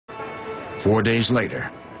4 days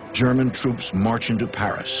later, German troops march into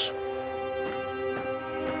Paris.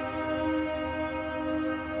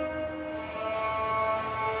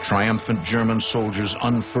 Triumphant German soldiers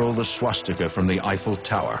unfurl the swastika from the Eiffel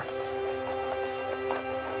Tower.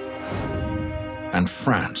 And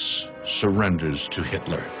France surrenders to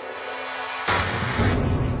Hitler.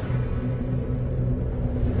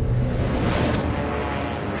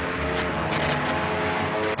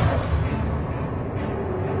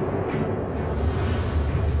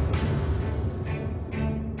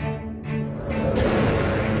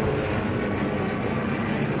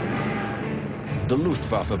 The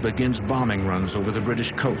Luftwaffe begins bombing runs over the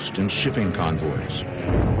British coast and shipping convoys.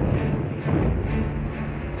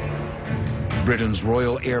 Britain's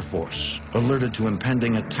Royal Air Force, alerted to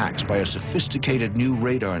impending attacks by a sophisticated new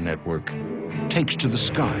radar network, takes to the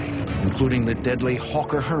sky, including the deadly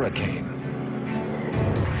Hawker Hurricane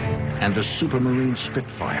and the Supermarine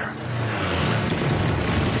Spitfire.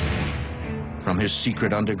 From his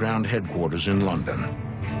secret underground headquarters in London,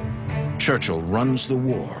 Churchill runs the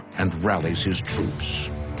war and rallies his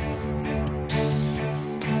troops.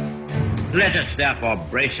 Let us therefore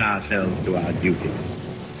brace ourselves to our duty.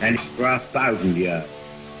 And for 1,000 years,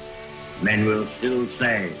 men will still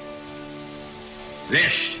say,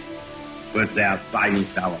 this was their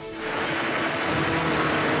finest hour.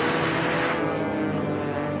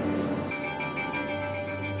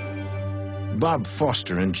 Bob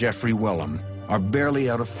Foster and Geoffrey Wellham are barely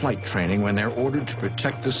out of flight training when they're ordered to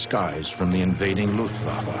protect the skies from the invading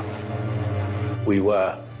Luftwaffe. We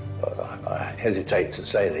were, I hesitate to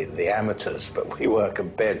say the amateurs, but we were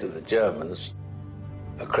compared to the Germans.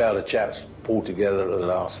 A crowd of chaps pulled together at the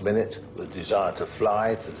last minute, the desire to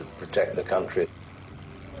fly, to protect the country.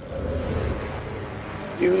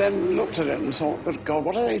 You then looked at it and thought, good God,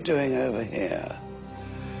 what are they doing over here?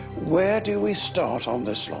 Where do we start on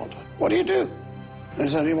this lot? What do you do?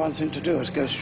 There's only one thing to do, is go